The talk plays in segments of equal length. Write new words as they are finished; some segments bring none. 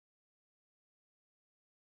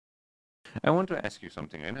I want to ask you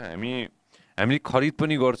something हैन हामीले खरिद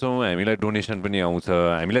पनि गर्छौँ हामीलाई डोनेसन पनि आउँछ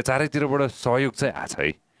हामीलाई चारैतिरबाट सहयोग चाहिँ आछ है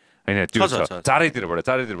हैन त्यो छ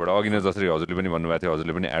चारैतिरबाट अघि नै जसरी हजुरले पनि भन्नुभएको थियो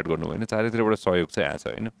हजुरले पनि एड गर्नु होइन चारैतिरबाट सहयोग चाहिँ आछ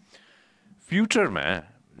हैन फ्युचरमा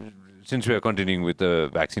since we are continuing with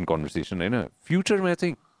the vaccine conversation हैन फ्युचरमा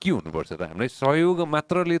चाहिँ के हुनुपर्छ त हामीलाई सहयोग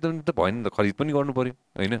मात्रले त भएन नि त खरिद पनि गर्नु पर्यो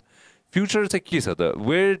हैन फ्युचर चाहिँ के छ त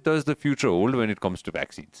where does the future hold when it comes to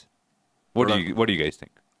vaccines what do you guys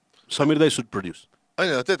think Samir दाइ शुड प्रोड्युस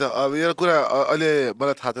होइन त्यही त अब यो कुरा अहिले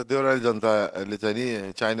मलाई थाहा छ देउराली जनताले चाहिँ नि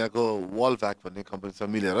चाइनाको वाल भ्याक भन्ने कम्पनीसँग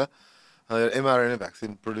मिलेर एमआरएनए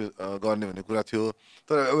भ्याक्सिन प्रोड्युस गर्ने भन्ने कुरा थियो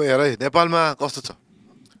तर अब हेर है नेपालमा कस्तो छ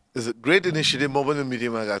इट्स अ ग्रेट इनिसिएटिभ म पनि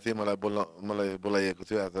मिटिङमा गएको थिएँ मलाई बोलाइएको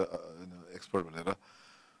थियो एज अ एक्सपर्ट भनेर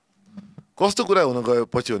कस्तो कुरा हुन गयो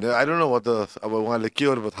पछि भने I don't know what the अब उहाँले के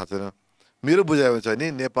गर्नु थाहा छैन मेरो बुझाइमा चाहिँ नि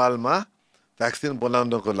नेपालमा भ्याक्सिन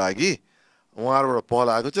बनाउनको लागि उहाँहरूबाट पहल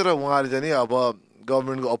आएको छ र उहाँले चाहिँ नि अब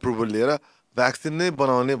गभर्मेन्टको अप्रुभल लिएर भ्याक्सिन नै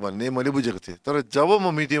बनाउने भन्ने मैले बुझेको थिएँ तर जब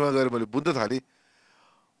म मिटिङमा गएर मैले बुझ्न थालेँ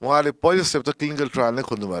उहाँले पहिलो स्टेप त क्लिनिकल ट्रायल नै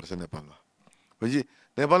खोल्नु भएको छ नेपालमा बुझी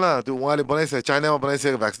नेपालमा त्यो उहाँले बनाइसकेको चाइनामा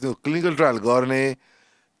बनाइसकेको भ्याक्सिनको क्लिनिकल ट्रायल गर्ने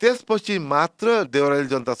त्यसपछि मात्र देउराली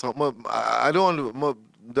जनतासँग म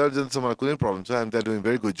देउराली जनतासँग मलाई कुनै प्रब्लम छ and they are doing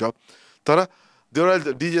very good जब तर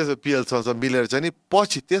देउराली डिजिएस पिएलसँग मिलेर चाहिँ नि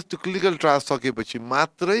पछि त्यो क्लिनिकल ट्रायल सकेपछि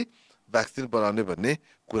मात्रै भ्याक्सिन बनाउने भन्ने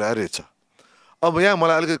कुरा रहेछ अब यहाँ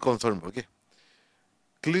मलाई अलिकति कन्सर्न भयो कि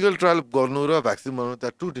क्लिनिकल ट्रायल गर्नु र भ्याक्सिन बनाउनु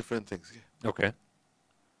त्यहाँ टु डिफ्रेन्ट थिङ्स के okay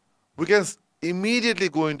we can immediately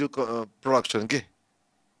go into production के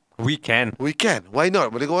वी क्यान वाइ नट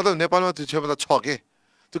भनेको मतलब नेपालमा त्यो क्षमता छ के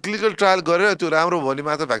त्यो क्लिनिकल ट्रायल गरेर त्यो राम्रो भने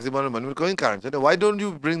मात्र भ्याक्सिन बनाउनु भन्ने कहीँ कारण छैन why don't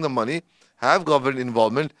you bring the money have government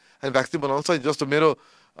involvement and vaccine बनाउनु छ जस्तो मेरो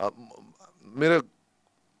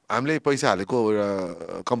हामीले पैसा हालेको एउटा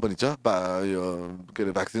कम्पनी छ यो के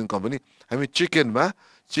अरे भ्याक्सिन कम्पनी हामी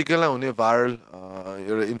चिकनलाई हुने भाइरल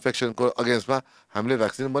एउटा इन्फेक्सनको अगेन्स्टमा हामीले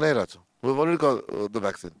भ्याक्सिन बनाइरहेछौँ द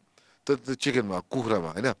भ्याक्सिन त्यो चिकनमा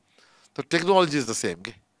कुखुरामा होइन तर टेक्नोलोजी इज द सेम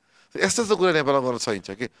के यस्तो यस्तो कुरा नेपालमा गर्न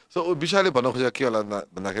सकिन्छ कि सो विषयले भन्न खोजेको के होला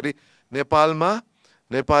भन्दाखेरि नेपालमा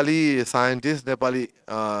Nepali scientist Nepali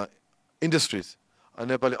industries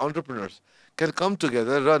Nepali entrepreneurs can come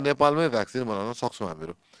together र नेपालमै भ्याक्सिन बनाउन सक्छौँ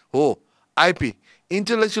हामीहरू हो आइपी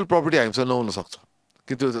इन्टेलेक्चुअल प्रपर्टी हामीसँग नहुन सक्छ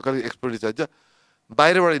किन्तु कति एक्सपर्टिज चाहिन्छ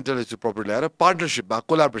बाहिरबाट इन्टेलेक्चुअल प्रपर्टी ल्याएर पार्टनरसिपमा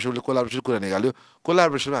कोलाबोरेसन कुरा निकाल्यो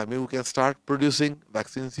कोलाबोरेसनमा हामी we can start producing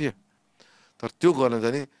vaccines here तर त्यो गर्न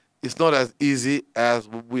चाहिँ नि it's not as easy as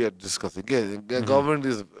we are discussing के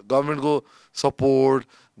गभर्मेन्टको सपोर्ट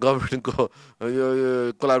गभर्मेन्टको यो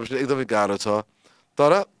कोलाबोरेसन एकदमै गाह्रो छ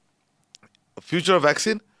तर future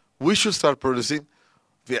vaccine we should start producing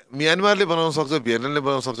म्यानमारले बनाउन सक्छ भियतनामले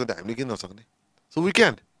बनाउन सक्छ भने हामीले किन नसक्ने so we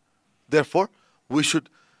can there four we should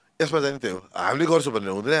यसमा चाहिँ त्यही हो हामीले गर्छौँ भनेर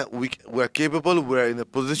हुँदैन we are capable we are in a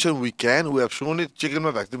position we can we have Son it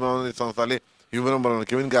चिकनमा भ्याक्सिन बनाउने संस्थाले ह्युमनमा बनाउन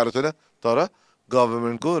केही पनि गाह्रो छैन तर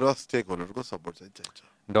गभर्मेन्टको र स्टेक होल्डरको सपोर्ट चाहिँ चाहिन्छ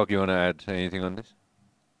duck you want to add anything on this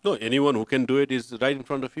no anyone who can do it is right in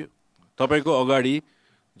front of you तपाईँको अगाडि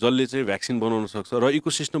जसले चाहिँ भ्याक्सिन बनाउन सक्छ र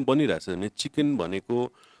इकोसिस्टम बनिरहेछ भने चिकन भनेको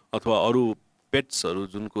अथवा अरू पेट्सहरू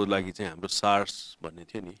जुनको लागि चाहिँ हाम्रो सार्स भन्ने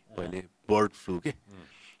थियो नि पहिले बर्ड फ्लू के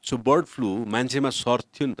सो बर्ड फ्लू मान्छेमा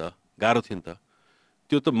सर्थ्यो नि त गाह्रो थियो नि त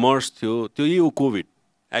त्यो त मर्स थियो त्यो यही हो कोभिड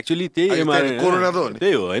एक्चुअली त्यही एमआरएनए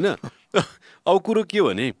त्यही हो होइन अब कुरो के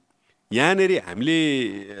भने यहाँनिर हामीले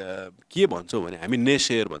के भन्छौँ भने हामी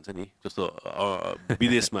नेसेयर भन्छ नि जस्तो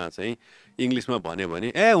विदेशमा चाहिँ इङ्ग्लिसमा भन्यो भने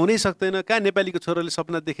हुनै सक्दैन कहाँ नेपालीको छोराले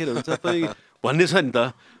सपना देखेर हुन्छ भन्ने छ नि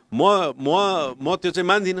त म त्यो चाहिँ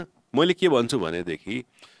मान्दिनँ मैले के भन्छु भनेदेखि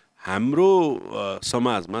हाम्रो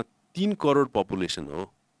समाजमा 3 करोड पपुलेसन हो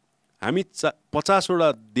हामी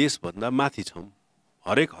 50वटा देशभन्दा माथि छौँ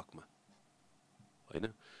हरेक हकमा होइन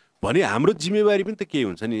भने हाम्रो जिम्मेवारी पनि त के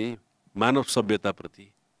हुन्छ नि मानव सभ्यताप्रति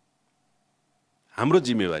हाम्रो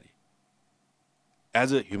जिम्मेवारी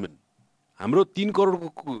एज अ ह्युमन हाम्रो 3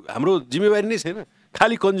 करोडको हाम्रो जिम्मेवारी नै छैन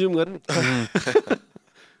खालि कन्ज्युम गर्ने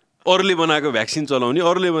अरूले बनाएको भ्याक्सिन चलाउने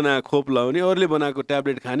अरूले बनाएको खोप लाउने अरूले बनाएको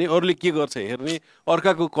ट्याब्लेट खाने अरूले के गर्छ हेर्ने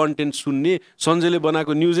अर्काको कन्टेन्ट सुन्ने सञ्जयले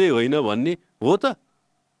बनाएको न्युजै होइन भन्ने हो त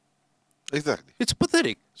exactly it's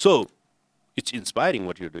पथेरिक so it's inspiring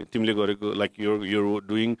what you're doing तिमीले गरेको like you're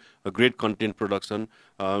doing a great content production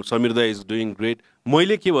Samir दा इज डुइङ ग्रेट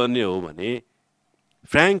मैले के भन्ने हो भने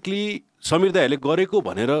फ्रेङ्कली समीर दाहरूले गरेको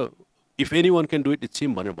भनेर if any one can do it it's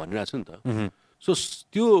हिम भनेर भनिरहेको छु नि त सो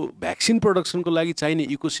त्यो भ्याक्सिन प्रोडक्सनको लागि चाहिने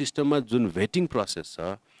इकोसिस्टममा जुन भेटिङ प्रोसेस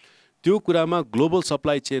छ त्यो कुरामा ग्लोबल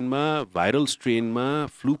सप्लाई चेनमा भाइरल स्ट्रेनमा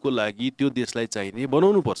फ्लूको लागि त्यो देशलाई चाहिने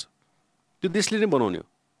बनाउनुपर्छ त्यो देशले नै बनाउने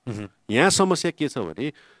हो यहाँ समस्या के छ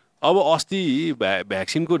भने अब अस्ति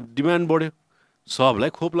भ्याक्सिनको डिमान्ड बढ्यो सबलाई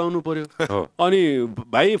खोप लाउनु पर्यो अनि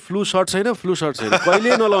भाइ फ्लू सर्ट छैन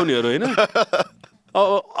कहिले नलाउनेहरू होइन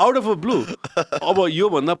आउट अफ अ ब्लू अब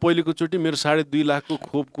योभन्दा पहिलेको चोटि मेरो 2.5 लाखको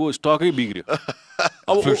खोपको स्टकै बिग्रियो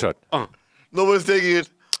अब फ्लू सर्ट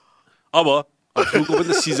अब फ्लूको पनि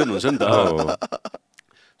त सिजन हुन्छ नि त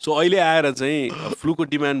सो अहिले आएर चाहिँ फ्लूको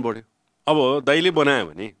डिमान्ड बढ्यो अब दाइले बनायो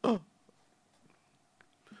भने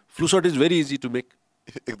flu short is very easy to make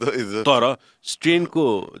तर स्ट्रेनको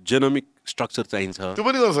जेनोमिक स्ट्रक्चर चाहिन्छ त्यो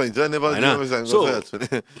पनि गर्न सकिन्छ नेपाल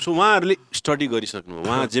सो उहाँहरूले स्टडी गरिसक्नु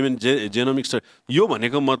उहाँ जेनोमिक स्टडी यो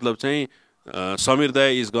भनेको मतलब चाहिँ समीर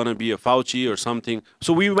दाई is gonna be a Fauci or something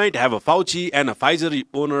so we might have a Fauci and a Pfizer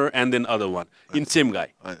owner and then other one in same guy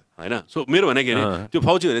हैन सो मेरो भने के अरे त्यो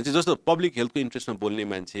फाउची भने चाहिँ जस्तो पब्लिक हेल्थको इन्ट्रेस्टमा बोल्ने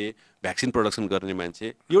मान्छे भ्याक्सिन प्रोडक्सन गर्ने मान्छे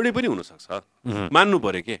एउटै पनि हुनसक्छ मान्नु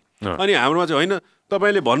पर्यो के अनि हाम्रोमा चाहिँ होइन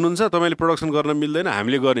तपाईँले भन्नुहुन्छ तपाईँले प्रोडक्सन गर्न मिल्दैन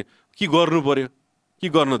हामीले गर्ने के गर्नु पर्यो के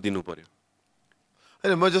गर्न दिनु पर्यो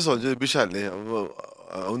होइन म जस्तो भन्छु विशालले अब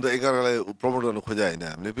हुन त एकअर्कालाई प्रमोट गर्न खोजे होइन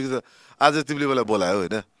हामीले बिकज आज तिमीले मलाई बोलायो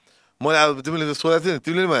होइन मैले अब तिमीले सोधेको थियो नि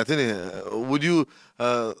तिमीले पनि भनेको थियो नि वुड यु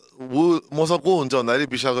मसँग को हुन्छ भन्दाखेरि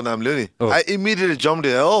विशालको नाम लियो नि आई इमिडिएटली जम्प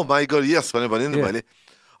हो माई गड यस भनेर भन्यो नि मैले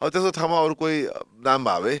अब त्यस्तो ठाउँमा अरू कोही नाम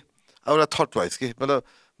भयो है अब एउटा थट वाइज के मतलब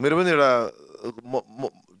मेरो पनि एउटा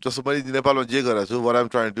जस्तो मैले नेपालमा जे गरेको छु वर आइम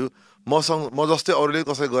ट्राइङ टु म जस्तै अरूले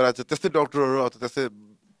कसै गराएको छ त्यस्तै डक्टरहरू अथवा त्यस्तै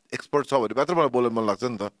एक्सपर्ट छ भने मात्र मलाई बोल्न मन लाग्छ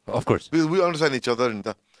नि त of course we understand each other नि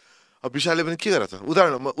त अब विशालले पनि के गरेको छ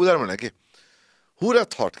उदाहरण भने के हुड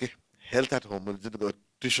थट के हेल्थ एट होम जुन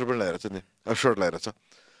टी सर्ट पनि लगाएर छ नि सर्ट लगाएर छ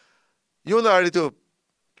योभन्दा अगाडि त्यो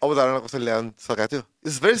अवधारणा कसैले ल्याउन सकेको थियो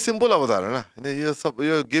इट्स भेरी सिम्पल अवधारणा होइन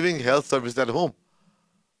यो giving health service at home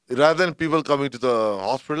rather then people coming to the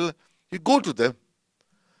hospital you go to them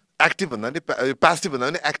active भन्दा पनि प्यासिभ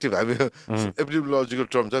भन्दा पनि एक्टिभ हामी एपिडेमियोलोजिकल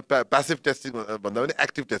टर्म छ प्यासिभ टेस्टिङ भन्दा पनि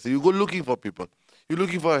active testing you go looking for people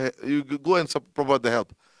you go and provide the help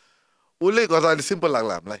उसले गर्दा अहिले सिम्पल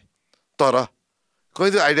लाग्ला हामीलाई तर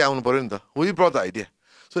कहिले त्यो आइडिया आउनु पऱ्यो नि त we brought the idea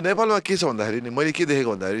so नेपालमा के छ भन्दाखेरि नि मैले के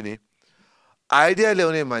देखेको भन्दाखेरि नि आइडिया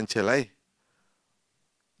ल्याउने मान्छेलाई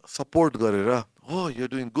सपोर्ट गरेर हो यु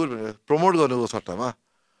डुइङ गुड भनेर प्रमोट गर्नुको सट्टामा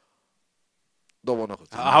दबाउन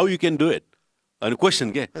खोज्छ how you can do it अनि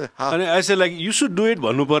क्वेसन के अनि ऐसे like you should do it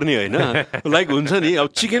भन्नुपर्ने होइन लाइक हुन्छ नि अब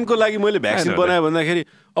चिकनको लागि मैले भ्याक्सिन बनाएँ भन्दाखेरि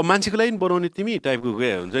अब मान्छेको लागि बनाउने तिमी टाइपको के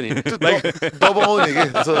हुन्छ नि लाइक दबाउने के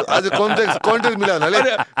आज कन्टेक्स्ट मिलायो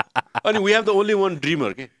भने अनि we have the only one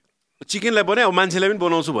dreamer के चिकनलाई बनाएँ अब मान्छेलाई पनि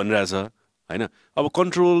बनाउँछु भनिरहेछ होइन अब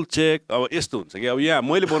कन्ट्रोल चेक अब यस्तो हुन्छ कि अब यहाँ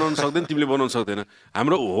मैले बनाउन सक्दैन तिमीले बनाउन सक्दैन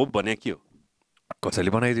हाम्रो होप भने के हो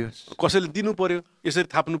कसैले बनाइदियोस् कसैले दिनु पर्यो यसरी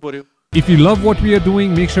थाप्नु पर्यो If you love what we are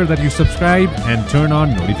doing, make sure that you subscribe and turn on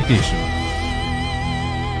notifications.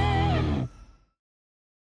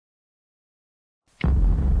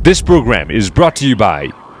 This program is brought to you by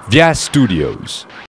Vyas Studios.